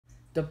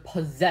the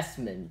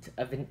possessment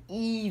of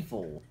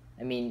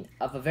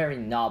of a very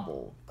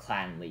noble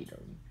clan leader.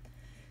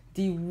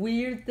 The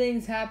weird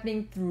things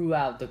happening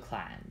throughout the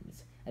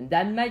clans, and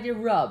that might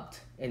erupt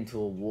into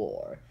a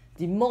war.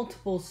 The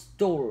multiple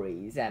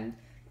stories and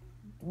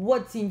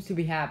what seems to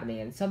be happening,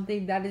 and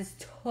something that is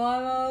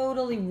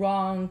totally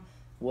wrong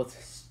with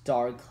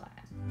Star Clan.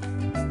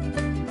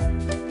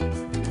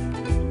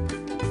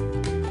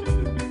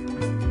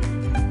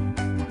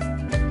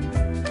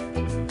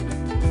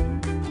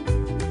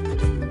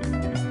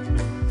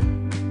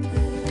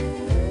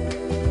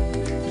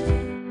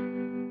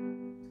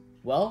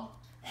 Well,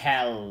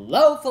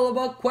 hello fellow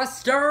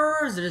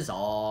BookQuesters! It is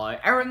I,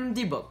 Erin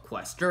the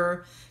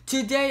BookQuester.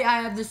 Today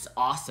I have this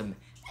awesome,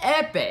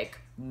 epic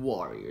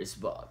Warriors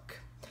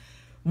book.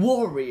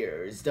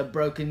 Warriors, the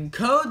Broken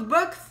Code,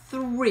 Book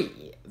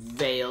 3,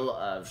 Veil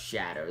of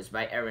Shadows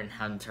by Erin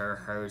Hunter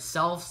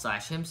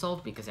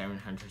herself/himself, because Erin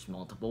Hunter's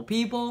multiple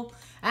people.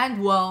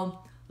 And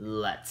well,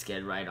 let's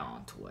get right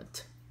on to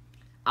it.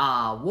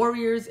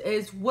 Warriors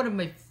is one of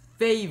my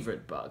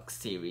favorite book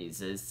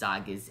series,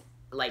 sagas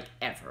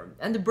ever,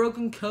 and the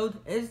Broken Code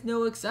is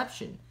no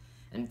exception.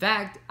 In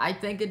fact, I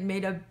think it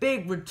made a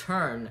big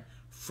return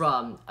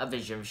from A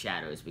Vision of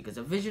Shadows, because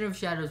A Vision of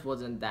Shadows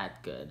wasn't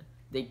that good.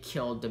 They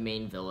killed the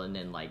main villain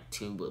in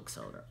 2 books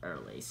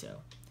early,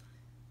 so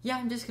yeah,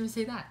 I'm just gonna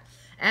say that.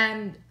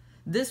 And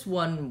this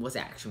one was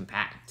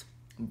action-packed.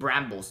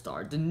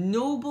 BRAMBLESTAR, the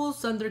noble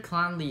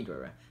ThunderClan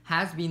leader,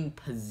 has been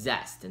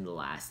possessed in the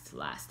last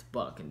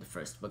book, in the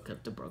first book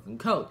of the Broken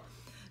Code.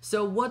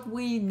 So what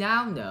we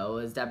now know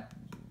is that,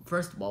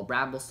 first of all,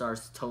 BRAMBLESTAR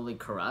is totally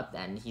corrupt,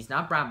 and he's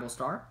not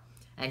BRAMBLESTAR,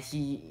 and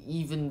he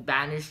even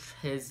banished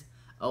his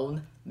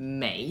own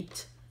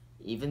mate,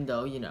 even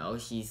though,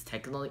 he's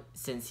technically,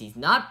 since he's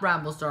not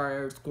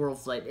BRAMBLESTAR,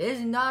 Squirrelflight is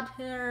not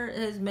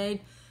his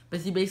mate, but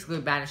he basically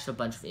banished a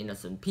bunch of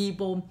innocent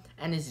people,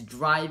 and is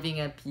driving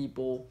at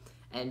people,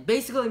 and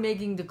basically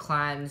making the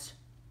clans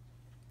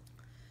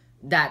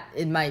that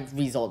it might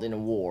result in a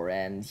war,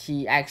 and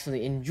he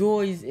actually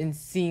enjoys in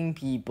seeing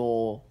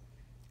people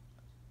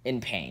in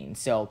pain.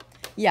 So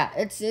yeah,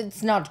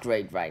 it's not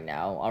great right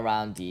now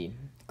around the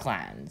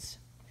clans.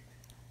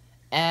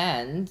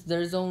 And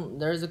there's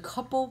a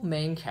couple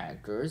main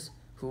characters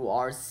who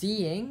are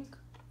seeing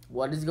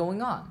what is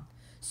going on.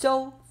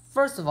 So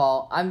first of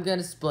all, I'm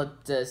gonna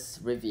split this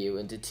review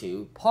into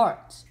 2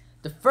 parts.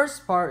 The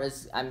first part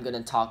is I'm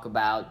gonna talk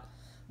about,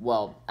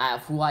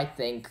 who I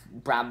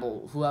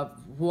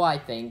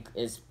think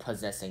is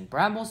possessing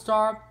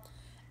BRAMBLESTAR,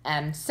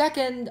 and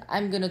second,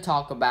 I'm gonna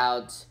talk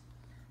about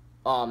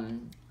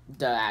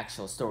the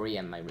actual story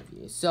and my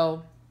review.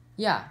 So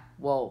yeah,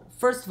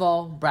 first of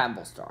all,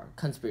 BRAMBLESTAR,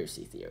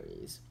 conspiracy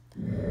theories.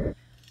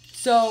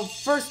 So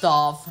first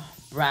off,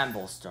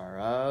 BRAMBLESTAR,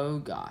 oh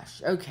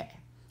gosh, okay.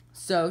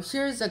 So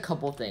here's a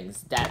couple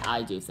things that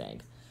I do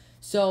think.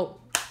 So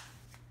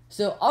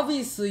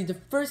obviously the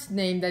first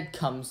name that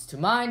comes to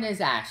mind is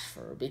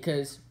Ashfur,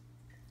 because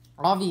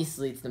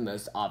obviously it's the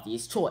most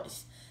obvious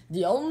choice.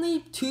 The only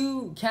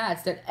 2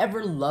 cats that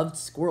ever loved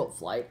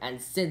Squirrelflight, and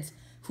since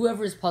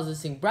whoever is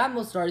possessing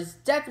BRAMBLESTAR is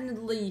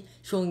definitely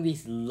showing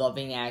these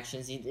loving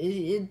actions,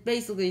 it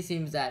basically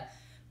seems that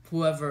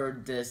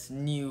whoever this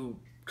new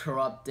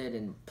corrupted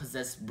and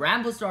possessed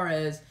BRAMBLESTAR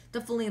is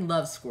definitely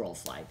loves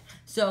Squirrelflight.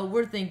 So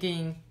we're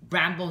thinking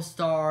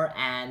BRAMBLESTAR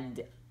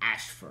and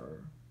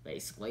Ashfur,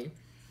 basically.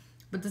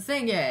 But the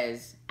thing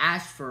is,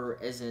 Ashfur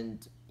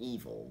isn't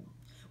evil.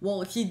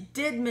 Well, he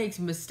did make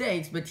some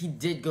mistakes, but he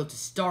did go to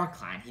Star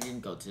Clan. He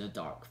didn't go to the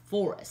Dark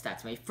Forest.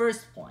 That's my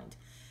first point.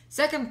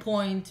 Second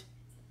point,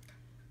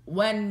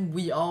 when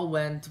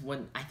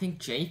I think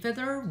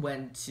Jayfeather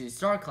went to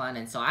Star Clan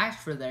and saw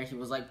Ashfur there, he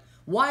was like,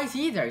 why is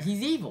he there?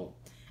 He's evil.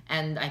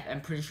 And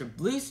I'm pretty sure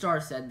Blue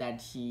Star said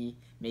that he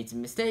made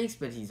some mistakes,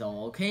 but he's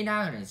all okay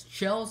now and it's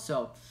chill.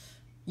 So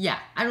yeah,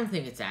 I don't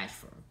think it's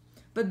Ashfur.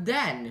 But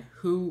then,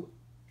 who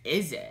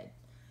is it?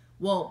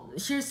 Well,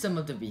 here's some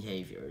of the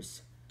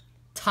behaviors.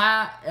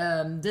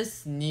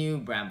 This new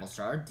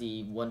BRAMBLESTAR,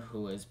 the one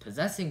who is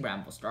possessing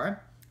BRAMBLESTAR,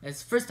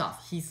 is, first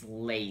off, he's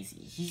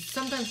lazy. He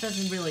sometimes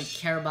doesn't really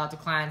care about the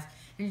clans,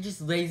 and he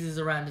just lazes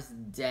around his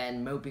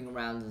den, moping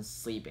around and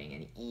sleeping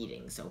and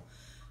eating. So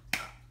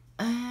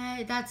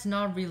that's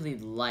not really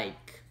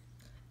like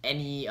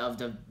any of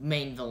the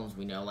main villains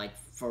we know. Like,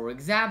 for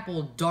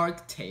example,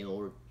 Darktail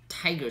or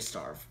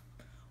Tigerstar,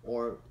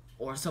 or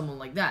someone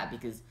like that,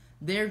 because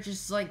they're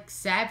just like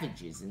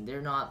savages and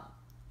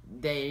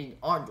they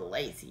aren't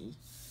lazy.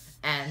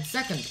 And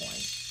second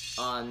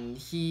point,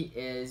 he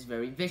is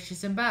very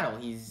vicious in battle.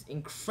 He's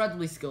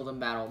incredibly skilled in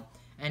battle,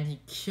 and he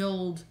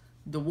killed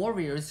the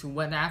warriors who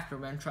went after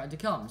him and tried to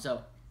kill him.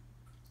 So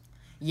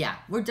yeah,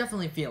 we're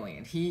definitely feeling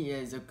it. He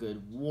is a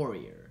good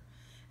warrior.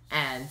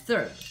 And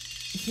third,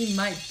 he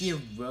might be a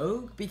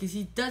rogue, because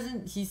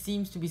he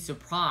seems to be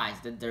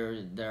surprised that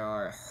there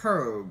are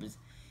herbs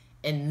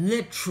in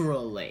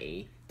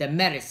literally the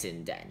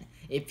medicine den.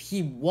 If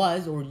he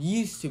was or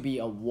used to be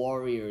a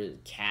warrior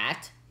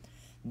cat,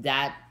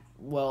 that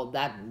well,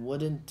 that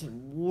wouldn't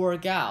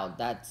work out.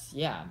 That's,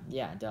 yeah,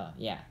 duh,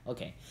 yeah,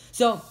 okay.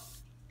 So,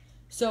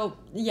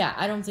 yeah,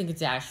 I don't think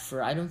it's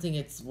Ashfur. I don't think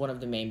it's one of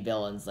the main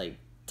villains, like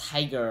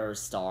Tiger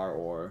Star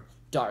or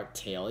Dark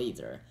Tail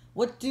either.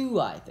 What do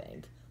I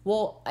think?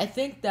 Well, I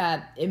think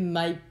that it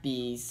might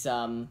be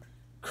some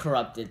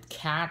corrupted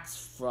cats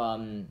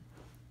from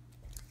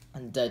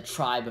the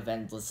tribe of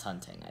Endless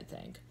Hunting, I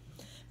think.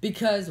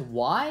 Because,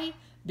 why?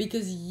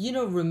 Because,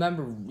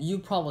 you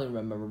probably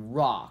remember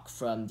Rock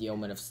from The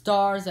Omen of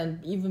Stars,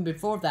 and even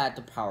before that,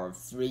 the Power of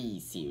Three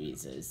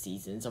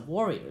seasons of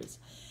Warriors.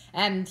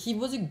 And he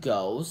was a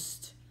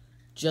ghost,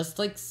 just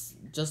like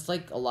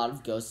a lot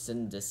of ghosts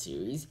in this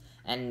series,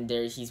 and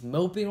he's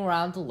moping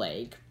around the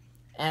lake,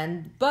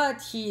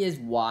 but he is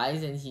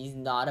wise and he's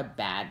not a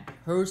bad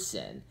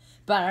person.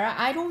 But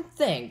I don't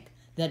think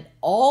that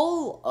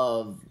all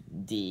of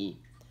the,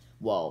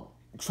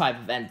 tribe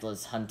of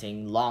Endless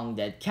Hunting long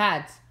dead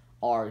cats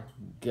are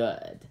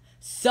good.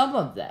 Some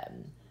of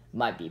them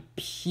might be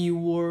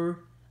pure,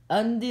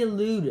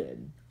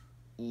 undiluted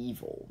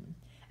evil.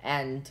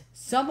 And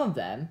some of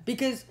them,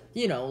 because,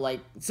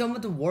 some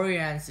of the warrior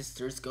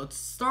ancestors go to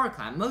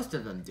StarClan, most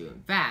of them do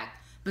in fact,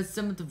 but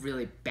some of the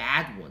really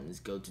bad ones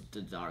go to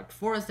the Dark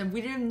Forest, and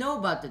we didn't know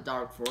about the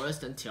Dark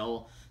Forest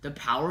until the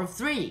Power of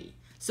Three.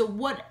 So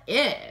what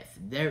if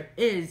there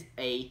is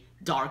a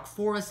Dark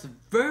Forest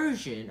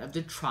version of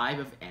the tribe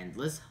of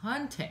Endless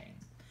Hunting?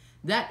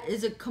 That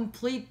is a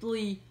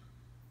completely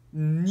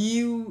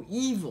new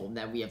evil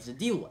that we have to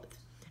deal with.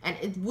 And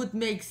it would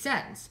make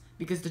sense,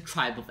 because the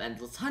tribe of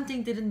Endless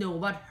Hunting didn't know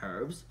about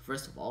herbs,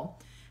 first of all,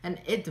 and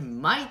it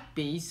might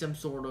be some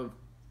sort of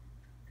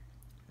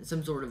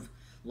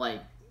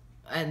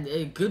and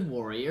a good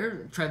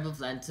warrior. Tribe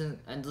of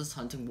Endless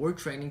Hunting were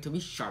training to be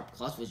Sharp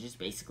Claws, which is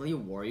basically a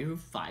warrior who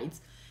fights,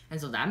 and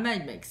so that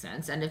might make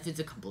sense. And if it's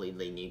a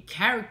completely new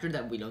character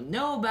that we don't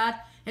know about,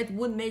 it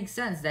would make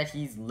sense that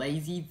he's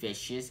lazy,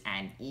 vicious,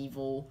 and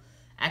evil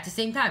at the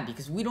same time,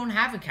 because we don't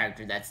have a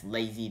character that's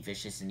lazy,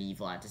 vicious, and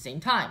evil at the same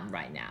time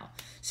right now.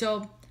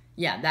 So,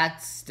 yeah,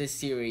 that's the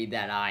theory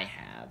that I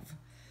have.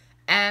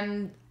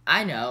 And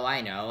I know,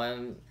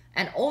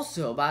 and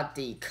also about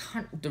the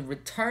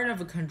return of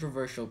a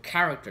controversial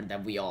character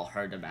that we all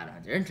heard about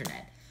on the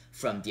internet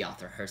from the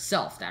author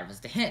herself. That was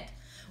the hint.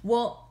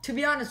 Well, to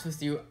be honest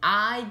with you,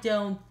 I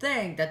don't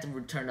think that the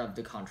return of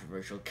the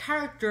controversial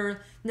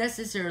character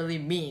necessarily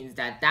means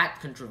that that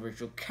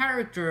controversial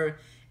character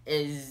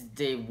is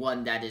the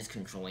one that is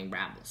controlling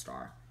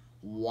BRAMBLESTAR.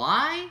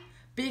 Why?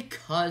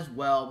 Because,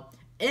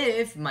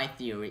 if my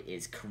theory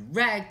is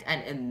correct,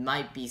 and it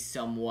might be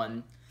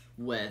someone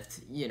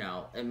with,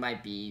 it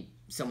might be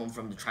someone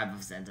from the tribe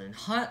of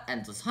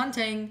Endless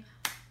Hunting,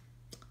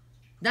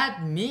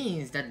 that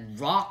means that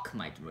Rock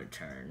might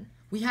return.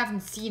 We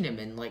haven't seen him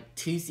in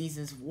 2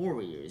 seasons of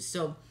Warriors,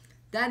 so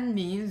that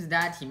means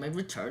that he might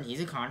return.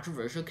 He's a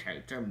controversial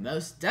character,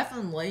 most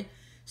definitely,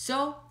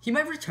 so he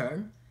might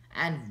return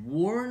and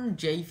warn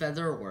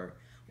Jayfeather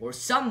or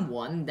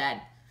someone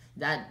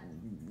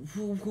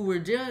who we're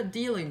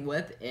dealing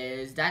with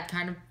is that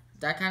kind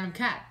of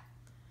cat.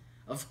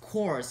 Of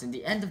course, in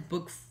the end of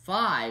book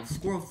 5,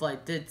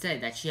 Squirrelflight did say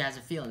that she has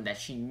a feeling that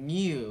she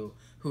knew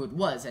who it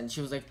was, and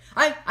she was like,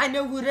 I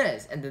know who it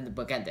is, and then the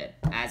book ended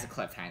as a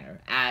cliffhanger,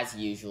 as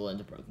usual in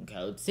the Broken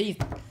Code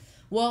season.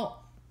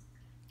 Well,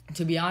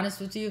 to be honest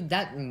with you,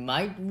 that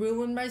might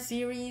ruin my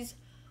series,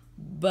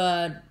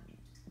 but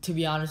to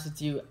be honest with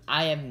you,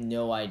 I have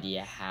no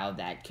idea how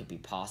that could be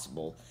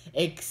possible,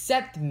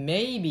 except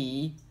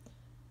maybe,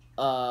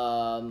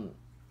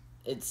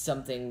 it's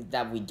something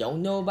that we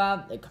don't know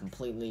about, a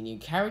completely new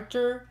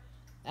character,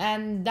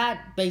 and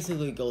that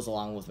basically goes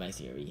along with my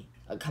theory.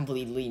 A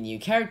completely new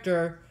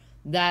character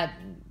that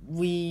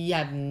we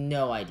have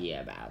no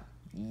idea about,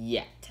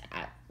 yet,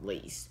 at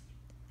least.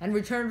 And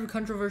return of a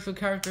controversial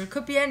character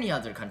could be any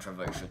other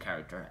controversial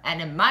character,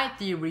 and in my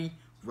theory,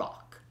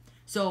 Rock.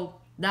 So,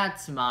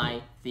 that's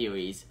my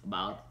theories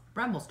about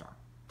BRAMBLESTAR.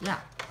 Yeah.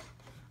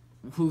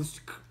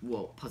 Who's,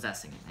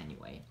 possessing it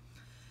anyway.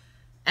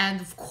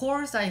 And of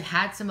course, I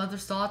had some other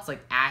thoughts,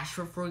 like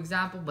Asher, for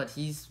example, but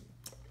he's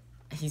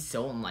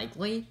so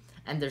unlikely.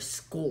 And there's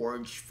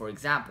Scourge, for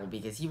example,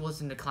 because he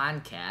wasn't a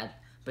clan cat,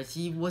 but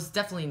he was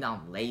definitely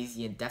not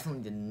lazy and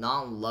definitely did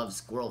not love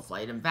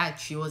Squirrelflight. In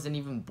fact, she wasn't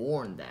even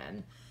born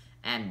then.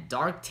 And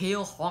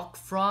Darktail,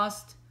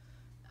 Hawkfrost,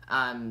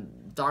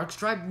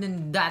 Darkstripe,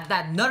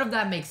 none of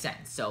that makes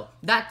sense. So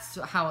that's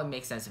how it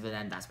makes sense of it,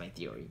 and that's my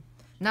theory.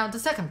 Now, the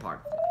second part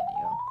of the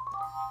video.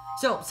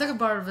 So, second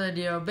part of the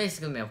video,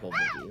 basically my whole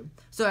review.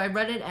 So I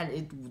read it,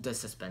 and the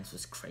suspense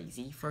was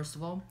crazy, first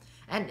of all.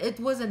 And it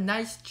was a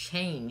nice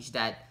change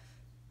that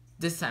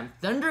this time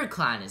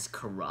ThunderClan is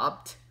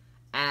corrupt,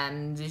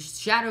 and the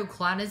Shadow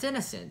Clan is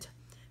innocent.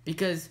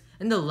 Because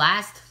in the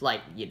last,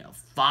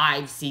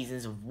 5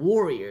 seasons of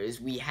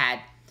Warriors, we had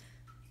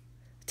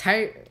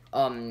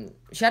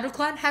Shadow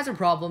Clan has a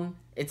problem.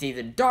 It's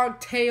either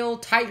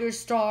Darktail, Tiger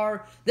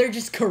Star, they're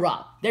just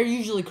corrupt. They're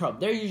usually corrupt.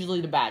 They're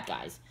usually the bad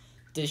guys.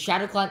 The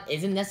Shadow Clan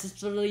isn't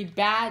necessarily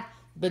bad,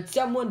 but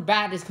someone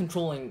bad is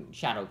controlling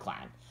Shadow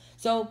Clan.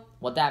 So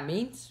what that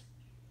means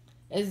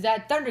is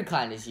that Thunder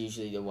Clan is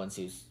usually the ones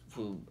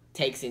who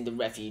takes in the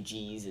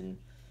refugees and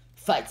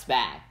fights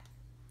back.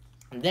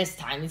 And this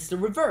time it's the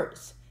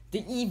reverse.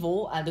 The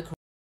evil and the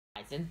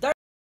corrupt in Thunder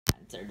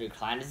Clan. Thunder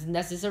Clan isn't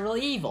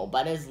necessarily evil,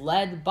 but is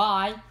led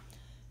by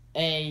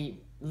a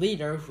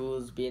leader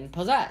who's been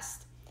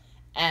possessed.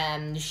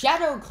 And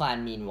Shadow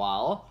Clan,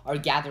 meanwhile, are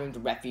gathering the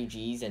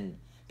refugees and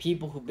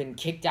people who've been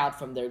kicked out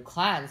from their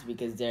clans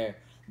because their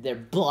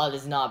blood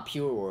is not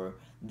pure, or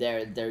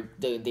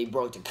they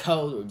broke the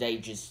code, or they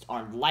just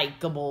aren't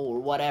likable, or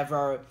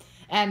whatever.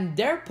 And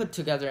they're put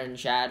together in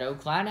Shadow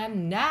Clan,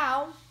 and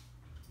now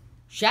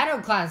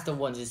Shadow Clan's the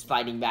one who's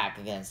fighting back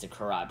against the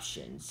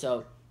corruption.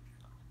 So,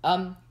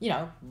 you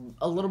know,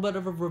 a little bit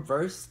of a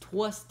reverse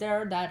twist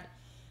there that,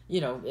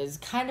 you know, is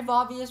kind of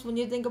obvious when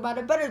you think about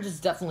it, but it is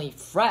definitely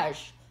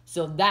fresh.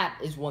 So that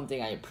is one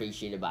thing I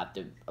appreciate about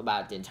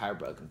the entire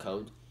Broken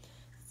Code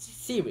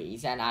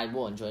series, and I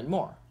will enjoy it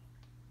more.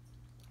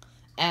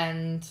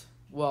 And,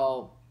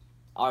 well,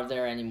 are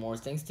there any more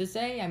things to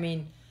say? I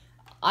mean,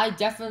 I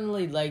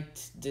definitely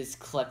liked this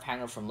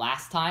cliffhanger from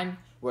last time,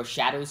 where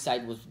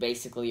Shadowside was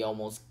basically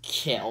almost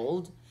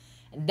killed.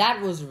 And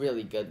that was a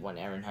really good one,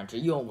 Erin Hunter.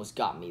 You almost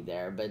got me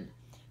there, but,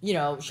 you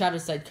know,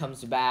 Shadowside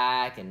comes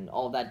back and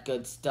all that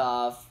good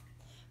stuff.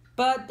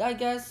 But I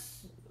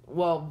guess,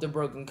 well, the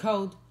Broken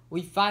Code,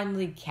 we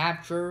finally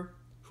capture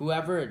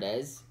whoever it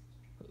is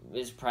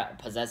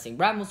possessing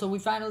Bramble, so we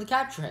finally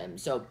capture him.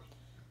 So,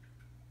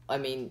 I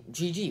mean,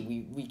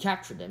 GG, we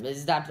captured him.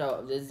 Is that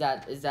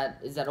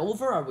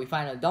over? Are we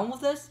finally done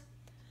with this?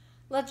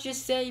 Let's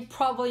just say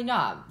probably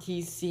not.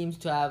 He seems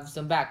to have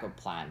some backup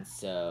plans,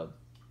 so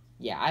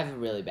yeah, I have a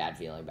really bad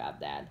feeling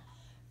about that.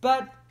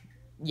 But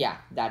yeah,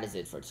 that is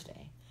it for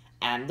today.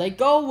 And like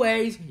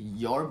always,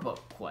 your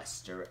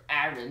BookQuester,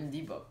 Erin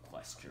the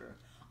BookQuester.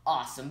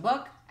 Awesome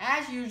book,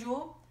 as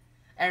usual.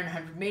 Erin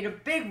Hunter made a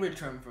big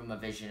return from A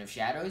Vision of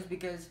Shadows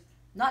because,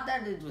 not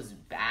that it was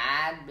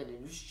bad, but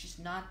it was just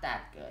not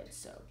that good,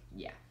 so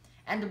yeah.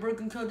 And the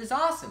Broken Code is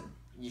awesome.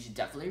 You should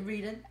definitely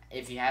read it.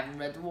 If you haven't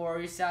read the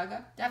Warrior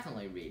Saga,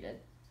 definitely read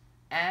it.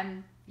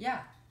 And yeah,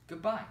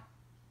 goodbye.